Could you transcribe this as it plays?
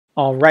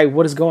Alright,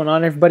 what is going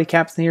on everybody?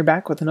 Captain here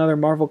back with another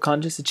Marvel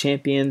Contest of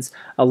Champions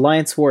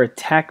Alliance War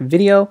Attack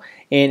video.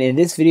 And in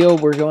this video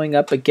we're going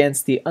up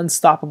against the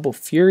Unstoppable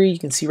Fury. You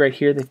can see right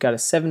here they've got a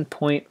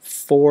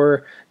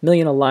 7.4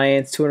 million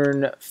alliance,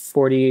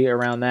 240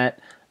 around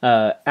that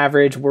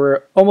average.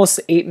 We're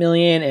almost 8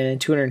 million and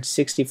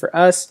 260 for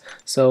us.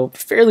 So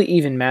fairly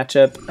even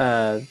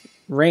matchup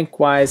rank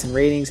wise and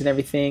ratings and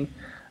everything.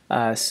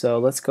 So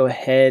let's go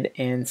ahead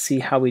and see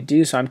how we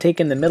do. So I'm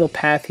taking the middle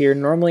path here.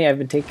 Normally I've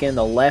been taking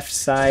the left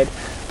side,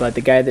 but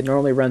the guy that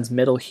normally runs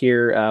middle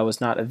here was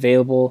not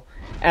available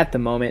at the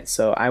moment,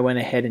 so I went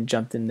ahead and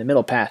jumped in the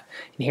middle path.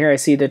 And here I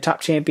see the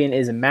top champion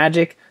is a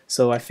Magic,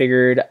 so I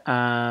figured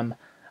I'm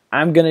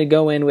going to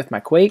go in with my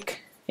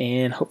Quake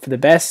and hope for the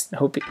best.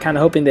 Kind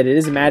of hoping that it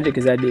is a Magic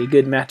because that'd be a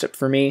good matchup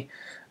for me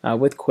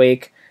with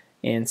Quake.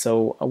 And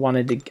so I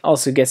wanted to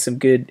also get some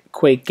good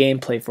Quake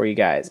gameplay for you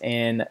guys.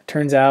 And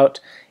turns out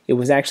it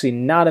was actually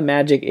not a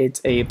Magic,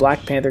 it's a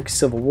Black Panther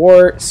Civil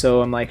War,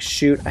 so I'm like,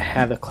 shoot, I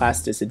have a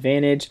class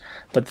disadvantage.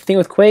 But the thing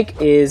with Quake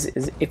is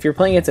if you're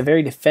playing against a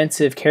very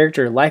defensive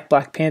character like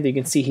Black Panther, you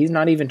can see he's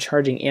not even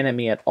charging in at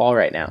me at all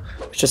right now,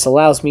 which just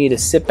allows me to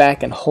sit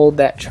back and hold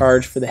that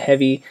charge for the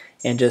heavy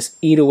and just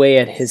eat away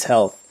at his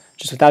health,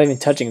 just without even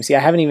touching him. See, I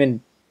haven't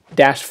even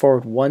dashed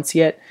forward once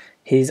yet.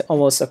 He's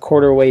almost a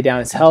quarter way down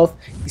his health.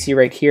 You see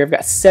right here, I've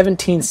got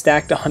 17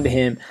 stacked onto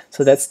him,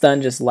 so that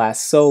stun just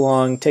lasts so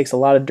long, takes a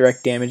lot of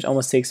direct damage,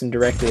 almost takes him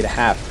directly to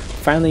half.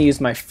 Finally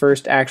used my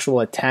first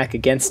actual attack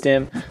against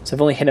him, so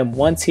I've only hit him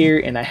once here,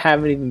 and I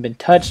haven't even been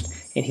touched,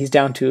 and he's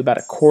down to about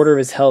a quarter of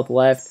his health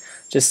left,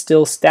 just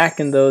still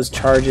stacking those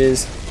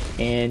charges,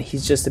 and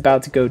he's just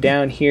about to go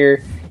down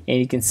here, and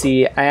you can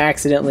see I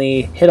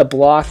accidentally hit a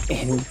block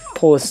and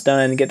pull a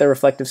stun, get the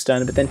reflective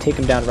stun, but then take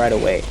him down right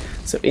away.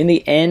 So in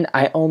the end,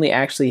 I only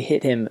actually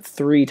hit him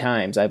 3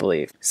 times, I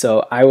believe.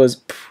 So I was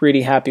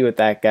pretty happy with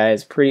that,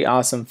 guys. Pretty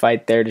awesome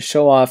fight there to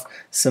show off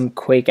some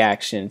Quake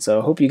action. So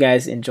I hope you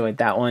guys enjoyed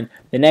that one.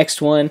 The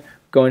next one,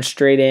 going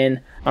straight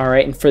in.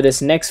 Alright, and for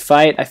this next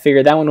fight, I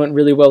figured that one went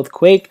really well with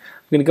Quake.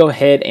 I'm going to go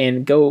ahead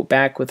and go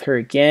back with her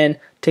again.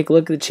 Take a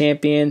look at the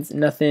champions.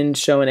 Nothing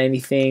showing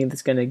anything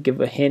that's going to give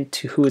a hint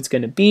to who it's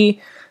going to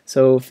be.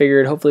 So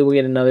figured hopefully we'll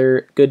get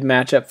another good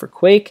matchup for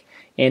Quake.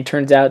 And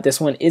turns out this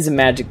one is a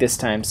Magic this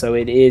time. So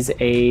it is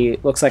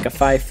looks like a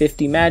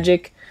 550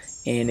 Magic.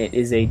 And it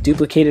is a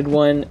duplicated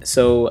one.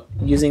 So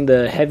using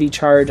the heavy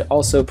charge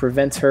also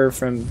prevents her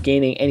from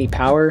gaining any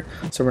power.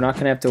 So we're not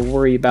going to have to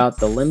worry about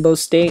the limbo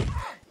state.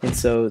 And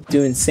so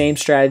doing the same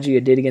strategy I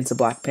did against the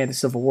Black Panther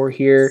Civil War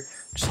here.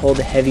 Just hold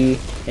the heavy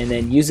and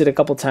then use it a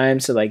couple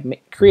times to like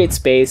create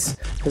space,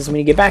 because when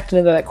you get back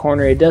into that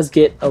corner it does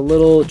get a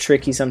little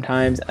tricky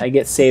sometimes. I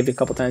get saved a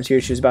couple times here.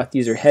 She was about to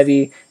use her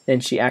heavy, then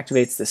she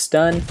activates the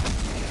stun.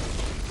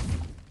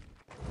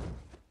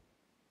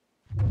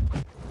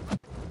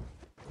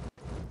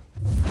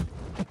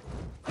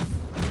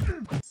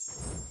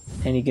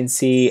 And you can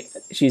see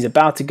she's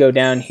about to go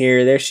down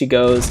here. There she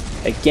goes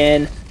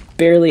again.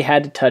 Barely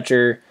had to touch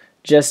her.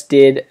 Just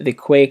did the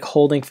Quake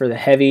holding for the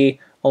heavy.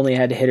 Only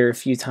had to hit her a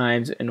few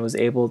times and was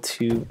able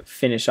to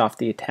finish off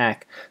the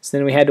attack. So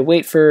then we had to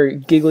wait for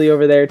Giggly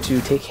over there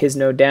to take his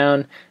node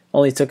down.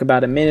 Only took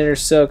about a minute or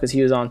so because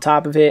he was on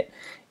top of it.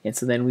 And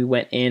so then we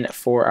went in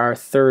for our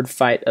third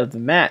fight of the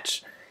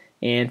match.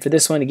 And for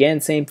this one, again,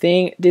 same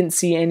thing. Didn't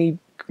see any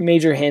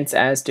major hints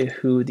as to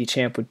who the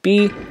champ would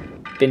be.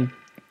 Been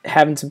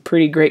having some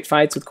pretty great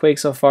fights with Quake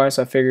so far,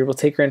 so I figured we'll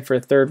take her in for a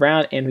third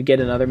round and we get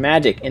another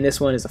Magic. And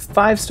this one is a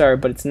 5-star,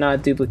 but it's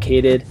not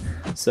duplicated,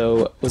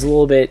 so it was a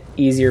little bit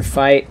easier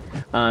fight.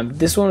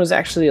 This one was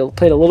actually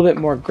played a little bit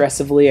more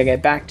aggressively. I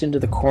got backed into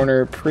the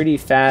corner pretty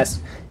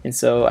fast, and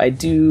so I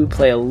do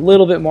play a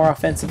little bit more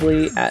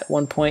offensively at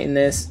one point in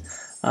this,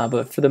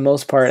 but for the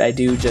most part I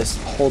do just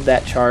hold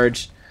that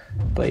charge.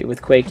 But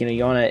with Quake,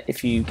 you want to,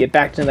 if you get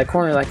backed into that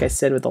corner, like I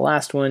said with the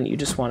last one, you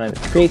just want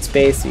to create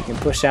space so you can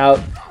push out,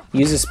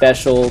 use a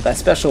special. That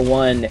special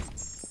one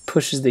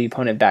pushes the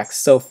opponent back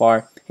so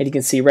far. And you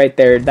can see right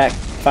there, that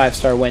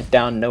 5-star went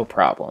down no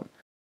problem.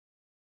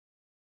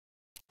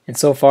 And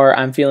so far,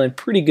 I'm feeling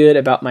pretty good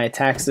about my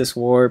attacks this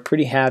war.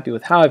 Pretty happy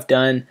with how I've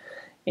done.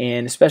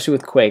 And especially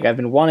with Quake. I've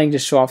been wanting to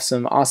show off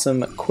some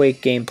awesome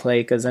Quake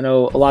gameplay because I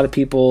know a lot of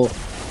people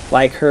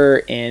like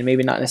her and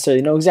maybe not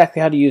necessarily know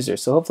exactly how to use her.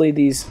 So hopefully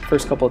these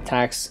first couple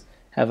attacks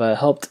have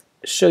helped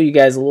show you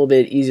guys a little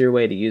bit easier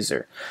way to use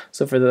her.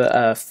 So for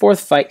the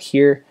fourth fight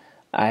here,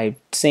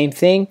 same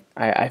thing.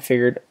 I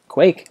figured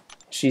Quake.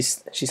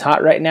 She's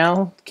hot right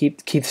now.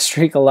 Keep the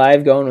streak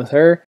alive going with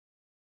her.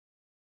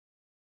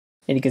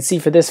 And you can see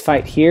for this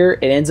fight here,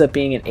 it ends up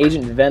being an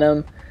Agent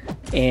Venom.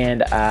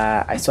 And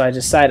so I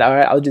decided,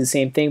 alright, I'll do the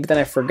same thing, but then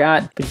I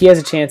forgot. But he has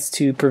a chance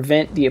to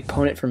prevent the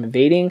opponent from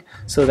evading,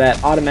 so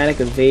that automatic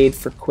evade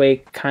for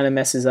Quake kind of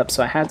messes up.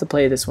 So I have to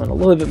play this one a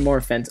little bit more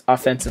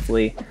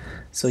offensively.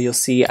 So you'll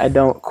see I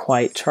don't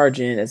quite charge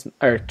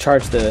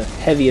the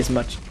heavy as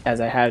much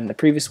as I had in the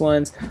previous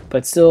ones,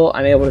 but still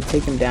I'm able to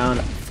take him down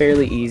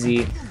fairly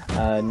easy.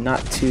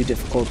 Not too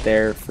difficult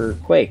there for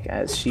Quake,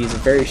 as she's a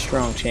very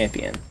strong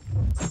champion.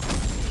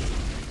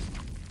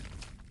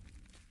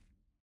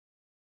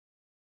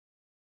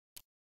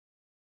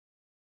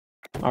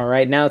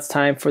 Alright, now it's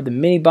time for the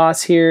mini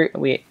boss here.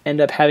 We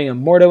end up having a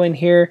Mordo in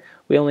here.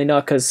 We only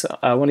know because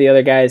one of the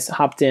other guys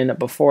hopped in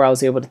before I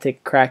was able to take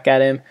a crack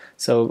at him.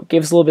 So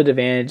gave us a little bit of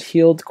advantage,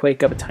 healed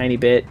Quake up a tiny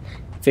bit.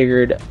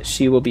 Figured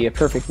she will be a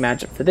perfect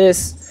matchup for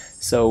this.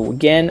 So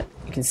again,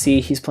 you can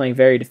see he's playing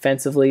very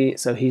defensively.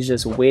 So he's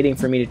just waiting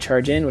for me to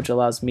charge in, which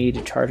allows me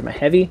to charge my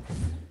heavy.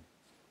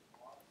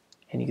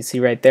 And you can see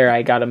right there,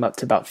 I got him up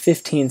to about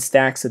 15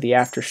 stacks of the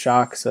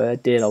Aftershock, so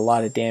that did a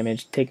lot of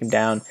damage, take him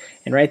down.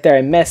 And right there,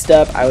 I messed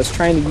up. I was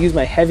trying to use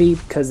my heavy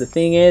because the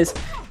thing is,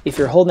 if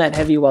you're holding that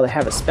heavy while they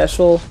have a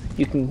special,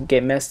 you can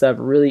get messed up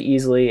really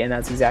easily, and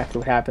that's exactly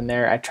what happened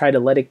there. I tried to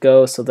let it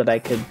go so that I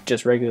could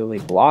just regularly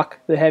block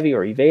the heavy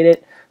or evade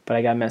it, but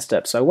I got messed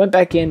up. So I went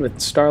back in with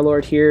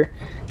Star-Lord here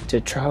to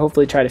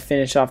hopefully try to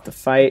finish off the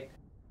fight.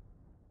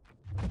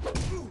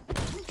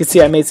 You can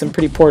see I made some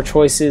pretty poor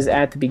choices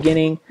at the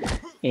beginning,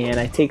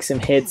 and I take some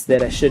hits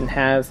that I shouldn't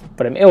have,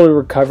 but I'm able to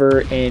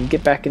recover and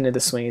get back into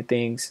the swing of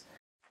things.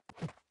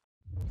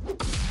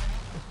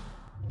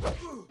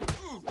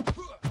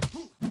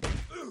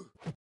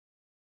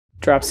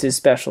 Drops his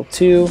special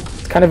too.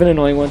 It's kind of an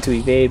annoying one to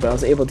evade, but I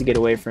was able to get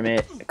away from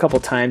it a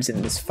couple times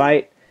in this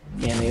fight,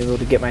 and I'm able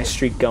to get my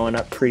streak going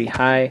up pretty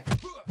high.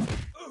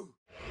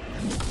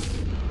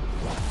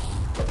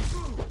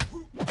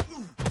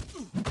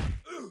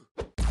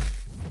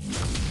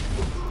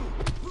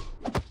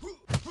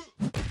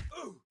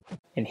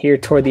 And here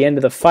toward the end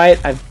of the fight,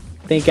 I'm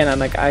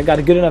like, I got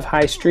a good enough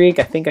high streak.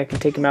 I think I can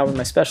take him out with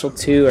my special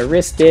 2. I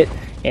risked it,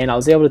 and I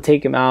was able to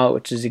take him out,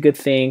 which is a good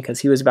thing because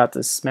he was about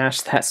to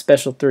smash that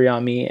special 3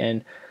 on me,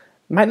 and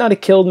might not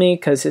have killed me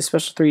because his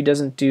special 3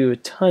 doesn't do a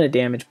ton of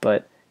damage,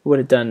 but it would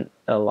have done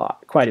a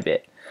lot, quite a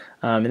bit.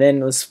 And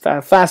then let's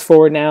fast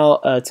forward now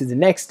to the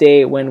next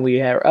day when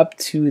we are up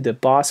to the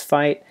boss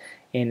fight.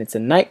 And it's a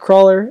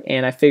Nightcrawler,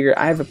 and I figure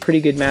I have a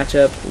pretty good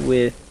matchup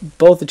with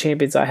both the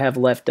champions I have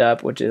left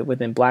up, which is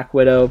within Black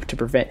Widow to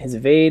prevent his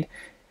evade.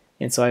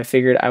 And so I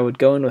figured I would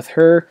go in with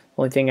her.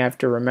 The only thing I have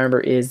to remember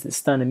is the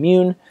stun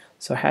immune,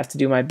 so I have to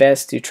do my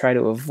best to try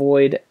to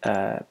avoid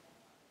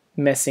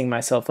messing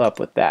myself up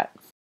with that.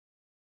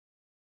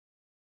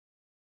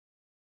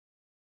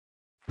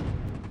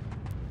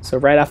 So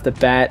right off the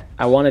bat,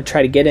 I want to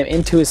try to get him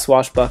into his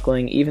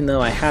swashbuckling. Even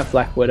though I have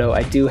Black Widow,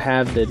 I do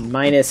have the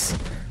minus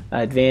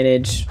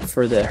advantage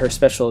for her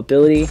special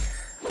ability,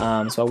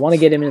 so I want to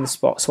get him in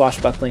the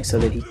swashbuckling so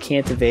that he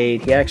can't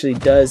evade. He actually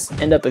does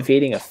end up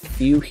evading a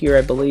few here,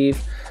 I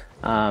believe,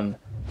 but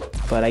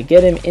I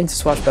get him into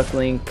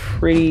swashbuckling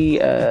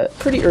pretty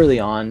early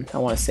on. I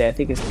want to say, I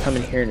think it's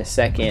coming here in a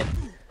second.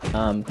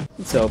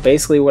 So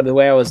basically the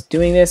way I was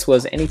doing this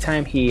was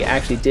anytime he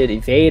actually did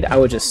evade, I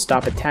would just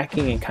stop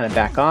attacking and kind of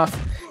back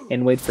off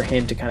and wait for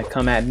him to kind of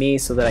come at me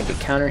so that I could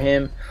counter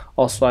him.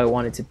 Also, I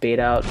wanted to bait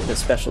out the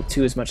special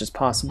 2 as much as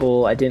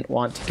possible. I didn't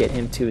want to get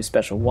him to a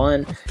special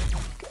 1.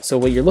 So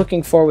what you're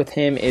looking for with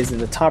him is in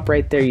the top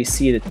right there, you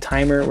see the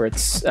timer where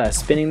it's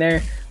spinning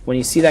there. When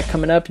you see that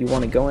coming up, you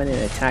want to go in and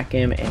attack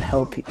him and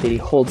hope that he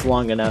holds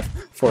long enough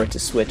for it to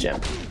switch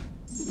him.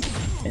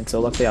 And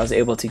so luckily I was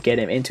able to get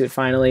him into it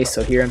finally.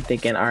 So here I'm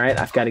thinking, alright,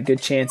 I've got a good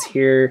chance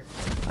here.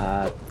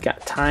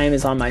 Got time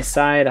is on my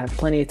side. I have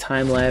plenty of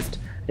time left.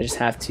 I just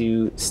have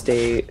to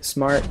stay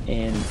smart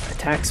and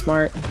attack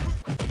smart,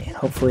 and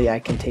hopefully I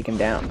can take him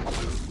down.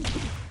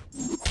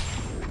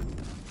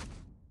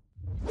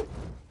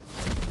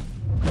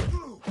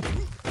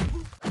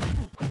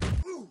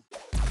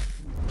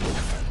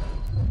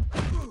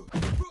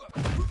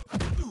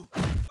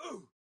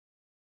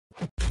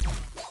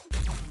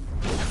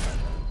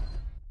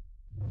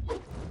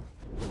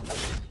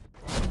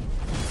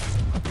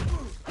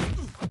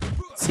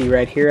 See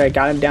right here, I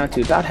got him down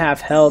to about half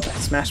health. I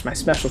smashed my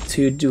special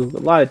 2, do a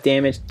lot of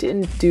damage.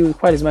 Didn't do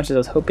quite as much as I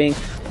was hoping.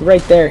 But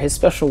right there, his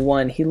special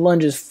 1, he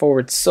lunges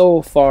forward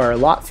so far, a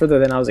lot further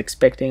than I was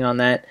expecting on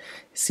that.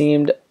 It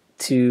seemed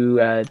to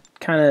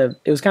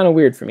it was kind of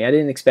weird for me. I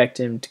didn't expect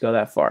him to go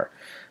that far.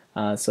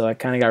 So I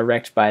kind of got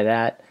wrecked by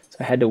that. So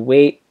I had to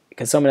wait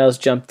because someone else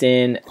jumped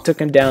in, took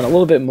him down a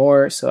little bit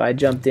more, so I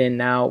jumped in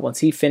now once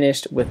he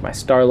finished with my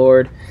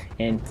Star-Lord.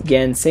 And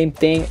again, same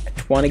thing,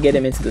 I want to get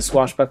him into the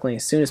swashbuckling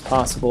as soon as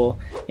possible,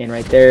 and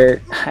right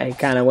there I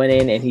kind of went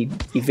in and he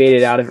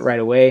evaded out of it right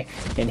away.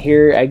 And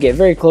here I get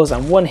very close,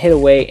 I'm one hit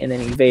away, and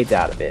then he evades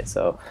out of it,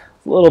 so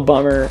a little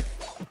bummer.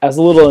 I was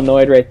a little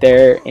annoyed right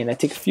there, and I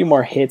take a few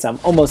more hits, I'm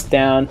almost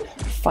down.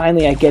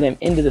 Finally I get him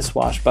into the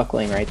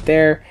swashbuckling right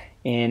there.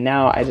 And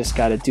now I just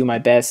got to do my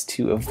best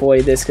to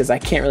avoid this because I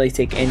can't really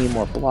take any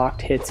more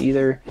blocked hits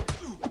either.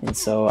 And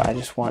so I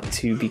just want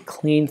to be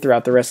clean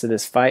throughout the rest of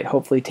this fight,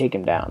 hopefully take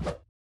him down.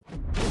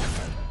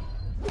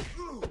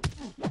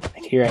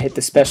 And here I hit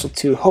the special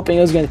 2, hoping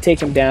it was going to take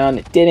him down.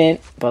 It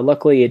didn't, but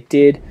luckily it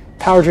did.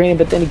 Power drain,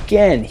 but then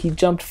again, he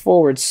jumped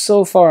forward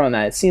so far on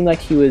that. It seemed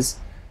like this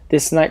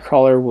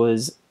Nightcrawler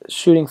was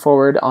shooting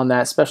forward on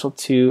that special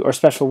 2 or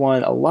special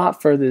 1 a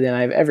lot further than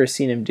I've ever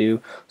seen him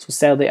do. So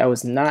sadly I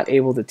was not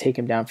able to take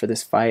him down for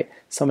this fight.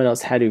 Someone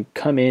else had to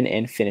come in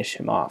and finish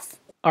him off.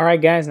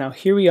 Alright guys, now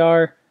here we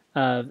are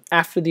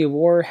after the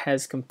war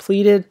has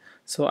completed.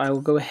 So I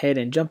will go ahead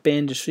and jump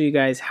in to show you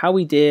guys how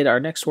we did. Our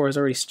next war has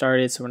already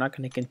started, so we're not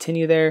going to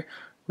continue there.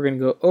 We're going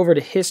to go over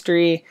to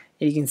history,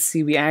 and you can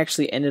see we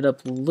actually ended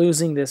up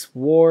losing this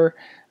war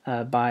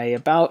by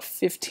about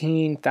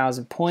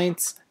 15,000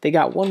 points. They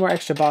got one more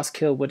extra boss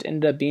kill, which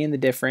ended up being the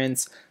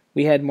difference.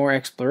 We had more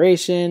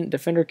exploration,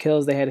 defender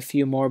kills, they had a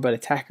few more, but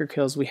attacker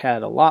kills, we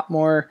had a lot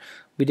more.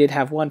 We did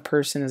have one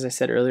person, as I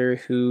said earlier,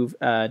 who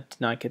did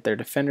not get their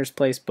defender's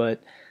place,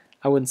 but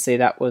I wouldn't say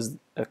that was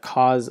a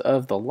cause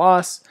of the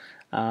loss.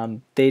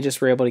 They just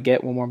were able to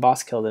get one more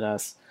boss kill than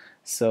us.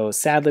 So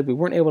sadly, we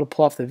weren't able to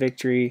pull off the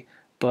victory,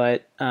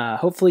 but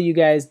hopefully you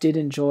guys did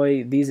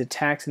enjoy these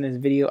attacks in this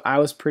video. I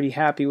was pretty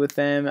happy with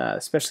them,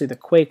 especially the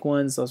Quake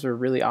ones. Those were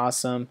really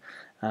awesome.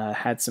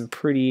 Had some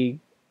pretty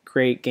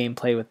great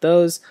gameplay with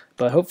those,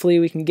 but hopefully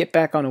we can get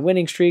back on a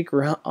winning streak.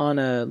 We're on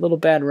a little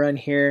bad run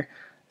here,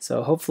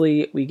 so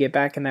hopefully we get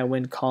back in that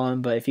win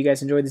column. But if you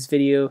guys enjoyed this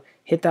video,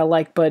 hit that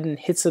like button,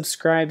 hit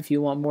subscribe if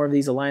you want more of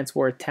these Alliance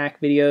War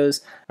Attack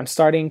videos. I'm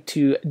starting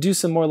to do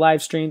some more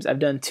live streams. I've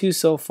done 2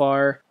 so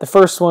far. The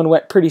first one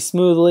went pretty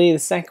smoothly. The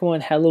second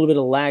one had a little bit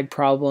of lag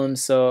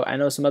problems, so I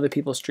know some other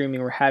people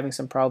streaming were having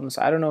some problems.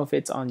 So I don't know if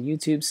it's on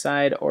YouTube's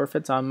side or if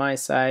it's on my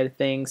side of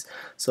things.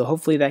 So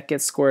hopefully that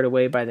gets squared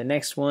away by the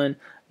next one.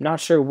 I'm not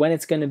sure when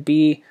it's going to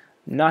be.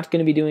 I'm not going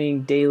to be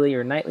doing daily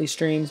or nightly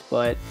streams,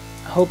 but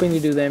hoping to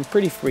do them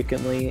pretty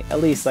frequently,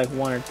 at least like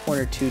one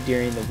or two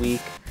during the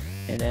week,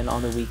 and then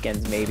on the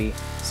weekends maybe.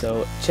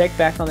 So check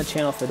back on the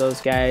channel for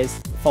those guys.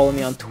 Follow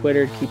me on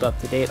Twitter to keep up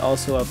to date.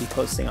 Also, I'll be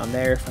posting on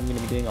there if I'm going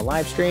to be doing a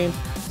live stream.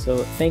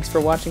 So thanks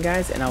for watching,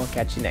 guys, and I will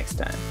catch you next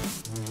time.